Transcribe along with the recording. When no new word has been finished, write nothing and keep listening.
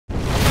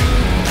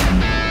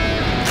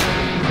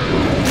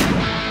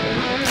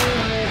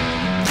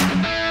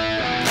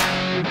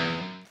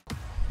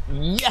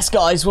Yes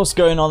guys, what's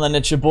going on then?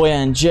 It's your boy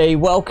NJ.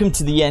 Welcome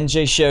to the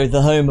NJ Show,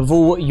 the home of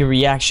all your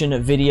reaction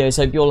videos.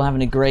 Hope you're all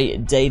having a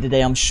great day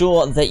today. I'm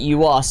sure that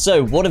you are.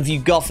 So what have you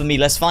got for me?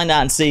 Let's find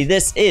out and see.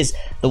 This is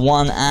the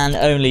one and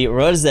only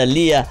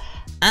Rosalia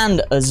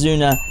and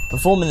Ozuna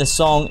performing the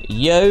song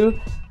Yo.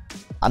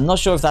 I'm not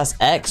sure if that's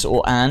X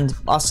or and.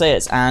 I'll say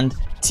it's and.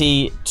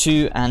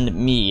 T2 and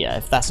me,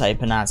 if that's how you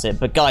pronounce it.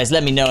 But guys,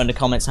 let me know in the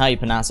comments how you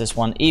pronounce this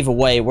one. Either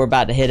way, we're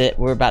about to hit it.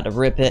 We're about to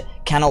rip it.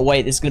 Cannot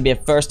wait. This is going to be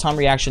a first time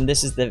reaction.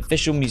 This is the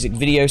official music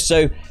video,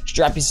 so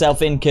strap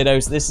yourself in,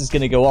 kiddos. This is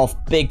going to go off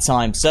big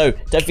time. So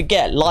don't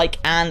forget, like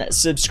and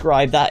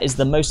subscribe. That is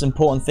the most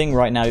important thing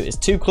right now. It's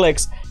 2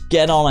 clicks.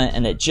 Get on it,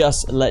 and it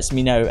just lets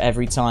me know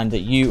every time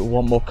that you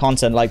want more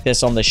content like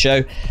this on the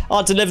show.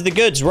 I'll deliver the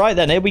goods. Right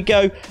then, here we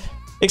go.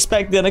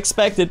 Expect the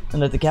unexpected, and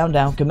let the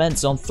countdown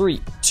commence on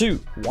 3, 2,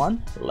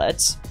 1.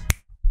 Let's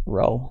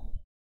roll.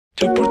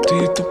 Yo por ti,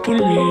 tú por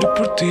mí, yo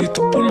por ti,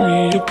 tú por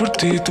mí, yo por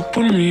ti, tú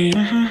por mí.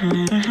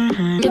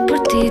 Yo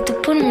por ti,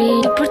 tú por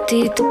mí, yo por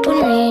ti, tú por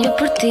mí, yo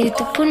por ti,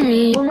 tú por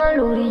mí.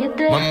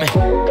 Mami.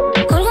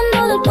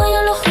 Colgando del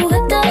cuello los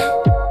juguetes,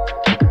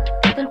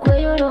 del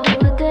cuello los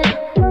juguetes,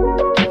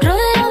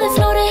 rodeo de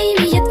flores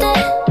y billetes.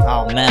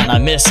 Oh man, I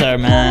miss her,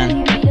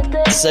 man.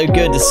 So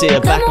good to see her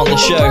back on the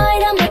show.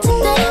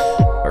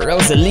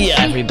 Rosalia,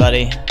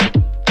 everybody.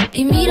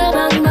 Y mira,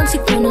 bang, bang, si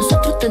con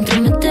nosotros te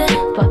entremetes.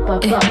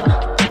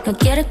 No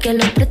quieres que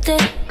lo preste.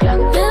 Me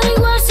da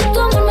igual si tu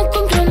amor me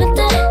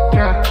compromete.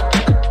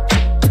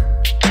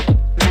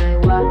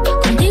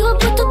 Contigo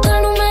puesto hasta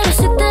el número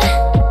 7.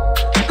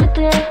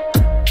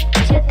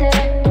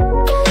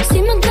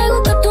 Si me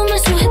entrego que tú me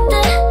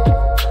sujetes.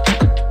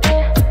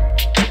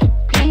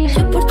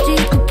 Yo por ti,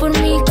 tú por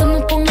mí, que me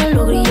pongan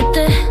los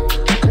grilletes.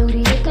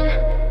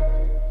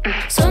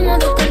 Somos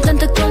dos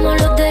cantantes como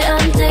los de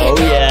antes. Oh,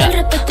 yeah. El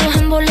respeto es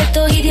en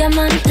boletos y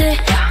diamantes.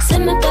 Se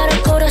me para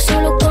el corazón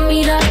solo con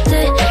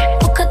mirarte.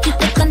 Porque a ti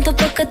te canto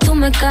porque tú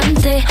me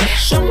cantes.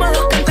 Somos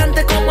dos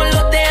cantantes como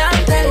los de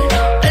antes.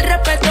 El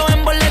respeto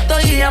en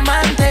boletos y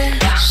diamantes.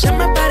 Se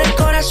me para el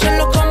corazón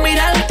solo con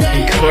mirarte.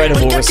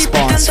 Incredible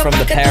response from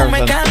the pair of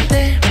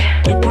them.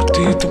 Yo por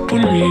ti, tú por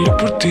mí, yo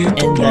por ti,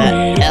 tú In por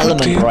mí. that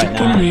element right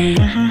now.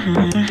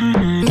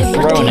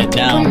 Throwing it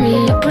down.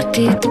 Yo por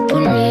ti, tú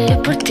por mí,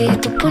 yo por ti,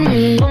 tú por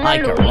mí. Ay,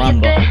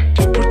 caramba.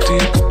 Yo por ti,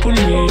 tú por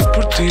mí, yo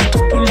por ti, tú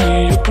por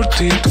mí, yo por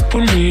ti, tú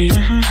por mí.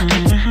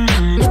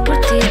 Yo por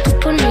ti, tú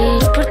por mí,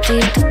 yo por ti,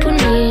 tú por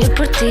mí, yo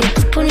por ti,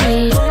 tú por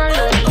mí.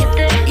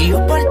 Y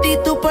yo por ti,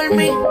 tú por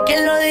mí,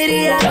 ¿quién lo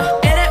diría?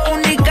 Eres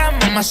única,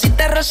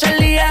 mamacita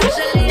Rosalía.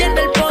 Tienes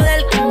el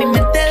poder que mi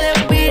mente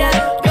desvía.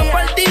 Yo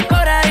por ti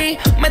por ahí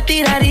me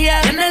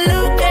tiraría. Tienes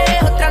lo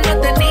que otra no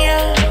tenía.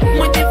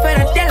 Muy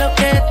diferente a lo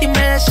que de ti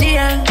me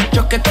decían.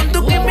 Choque con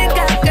tu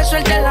química, que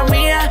suelte la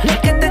mía. Lo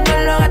que tengo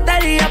lo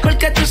gastaría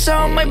porque tus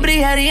ojos me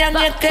brillarían.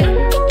 Y es que,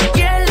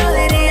 ¿quién lo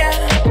diría?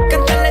 Que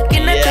en la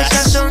esquina esta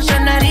canción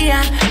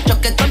sonaría.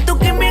 Choque con tu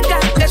química,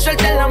 que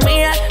suelte la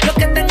mía. Lo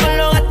que tengo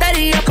lo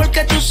gastaría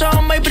porque tus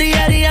ojos me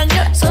brillarían.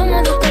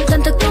 Somos dos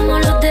cantantes como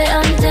los de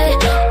antes.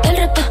 El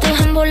respeto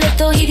es en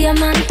boletos y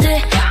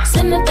diamantes.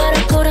 Se me para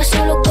el corazón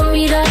solo con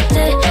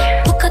mirarte.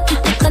 Porque a ti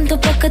te canto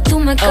porque tú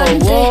me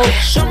cantes. whoa.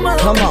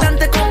 Somos dos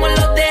cantantes como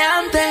los de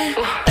antes.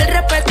 El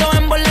respeto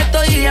en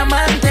boletos y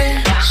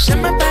diamantes. Se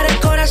me para el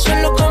corazón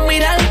solo con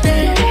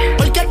mirarte.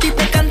 Porque a ti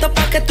te canto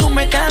pa' que tú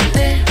me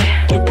cantes.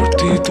 Yo por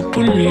ti, tú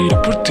por mí,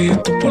 yo por ti,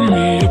 tú por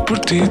mí, yo por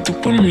ti, tú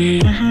por mí.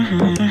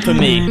 For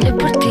me, Yo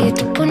por ti,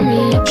 tú por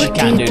mí, yo she por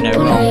can't ti, do tú no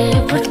por wrong. mí,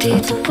 yo por ti,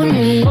 tú por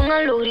mí.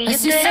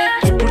 Así sea.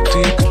 Yo por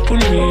ti, tú por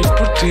mí, yo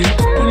por ti,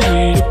 tú por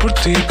mí, yo por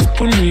ti, tú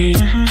por mí.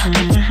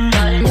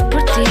 Yo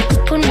por ti,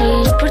 tú por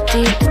mí, yo por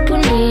ti, tú por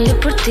mí, yo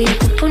por ti,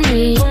 tú por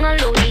mí.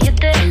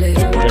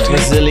 The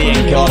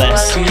Brazilian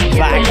goddess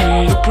back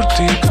Yo por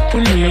ti, tú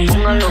por mí.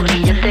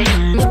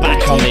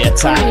 back on the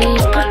attack.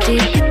 Yo por ti,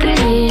 tú por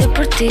mí, yo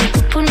por ti,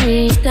 tú por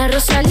mí. La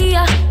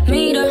Rosalía,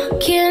 mira,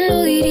 ¿quién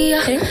lo diría?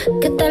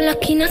 Que tal la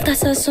esquina hasta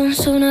sazón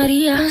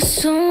sonaría.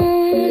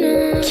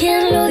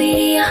 ¿Quién lo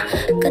diría?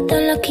 Que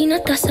tal la esquina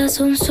hasta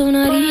sazón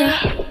sonaría.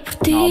 Por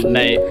ti, Oh,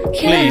 mate,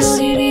 ¿quién lo please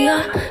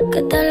diría?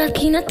 Que tal la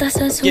esquina hasta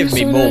sazón give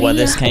me more where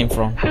this came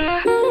from.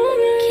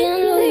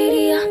 ¿Quién lo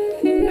diría?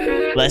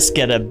 Let's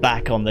get her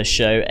back on the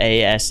show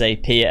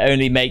ASAP. It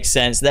only makes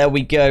sense. There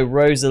we go.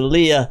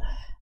 Rosalia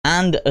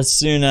and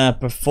Ozuna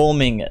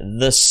performing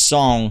the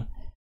song.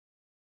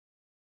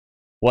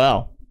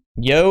 Well,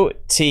 Yo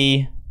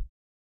T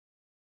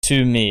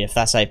to me, if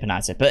that's how you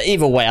pronounce it. But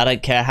either way, I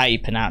don't care how you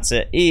pronounce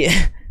it.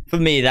 For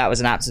me, that was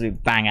an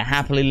absolute banger.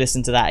 Happily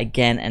listen to that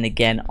again and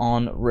again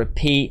on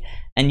repeat.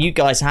 And you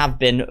guys have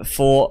been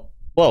for,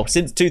 well,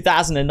 since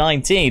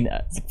 2019,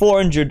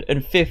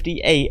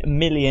 458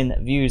 million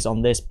views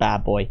on this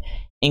bad boy.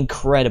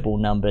 Incredible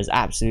numbers.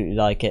 Absolutely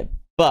like it.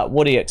 But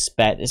what do you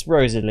expect? It's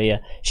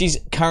Rosalia. She's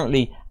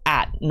currently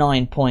at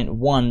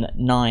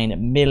 9.19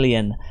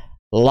 million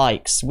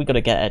likes. We got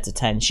to get her to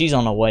 10. She's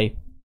on her way.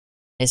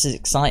 This is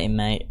exciting,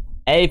 mate.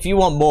 Hey, if you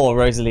want more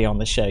Rosalia on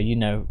the show, you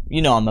know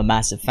I'm a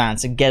massive fan,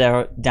 so get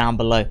her down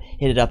below,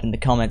 hit it up in the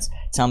comments,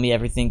 tell me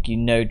everything you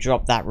know,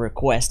 drop that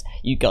request.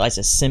 You guys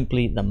are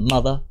simply the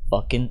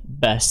motherfucking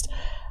best.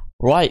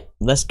 Right,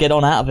 let's get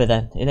on out of it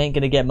then. It ain't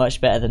gonna get much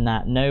better than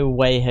that. No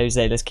way,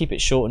 Jose. Let's keep it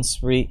short and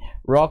sweet.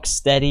 Rock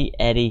steady,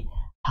 Eddie,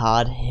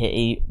 hard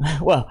hitty.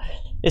 Well,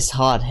 it's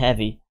hard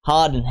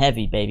and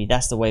heavy, baby.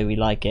 That's the way we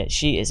like it.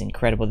 She is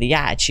incredible. The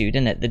attitude,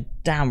 innit? The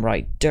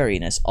downright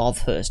dirtiness of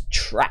her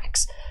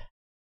tracks.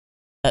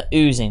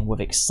 Oozing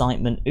with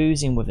excitement,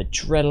 oozing with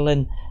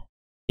adrenaline,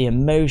 the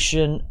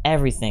emotion,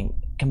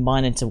 everything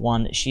combined into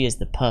one. She is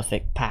the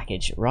perfect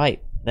package.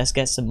 Right, let's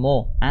get some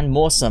more and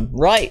more some.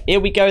 Right, here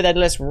we go then.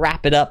 Let's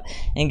wrap it up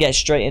and get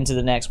straight into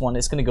the next one.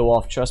 It's going to go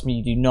off. Trust me,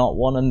 you do not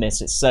want to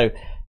miss it. So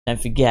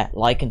don't forget,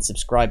 like and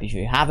subscribe if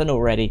you haven't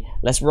already.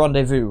 Let's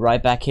rendezvous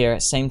right back here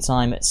at same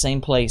time, same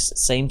place,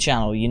 same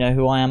channel. You know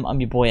who I am. I'm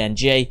your boy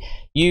NJ.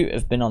 You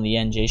have been on the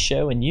NJ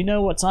show and you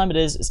know what time it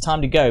is. It's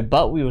time to go,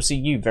 but we will see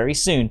you very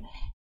soon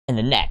in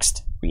the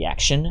next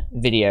reaction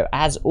video.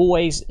 As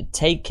always,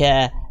 take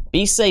care,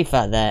 be safe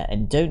out there,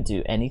 and don't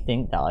do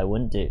anything that I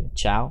wouldn't do.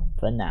 Ciao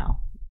for now.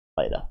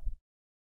 Later.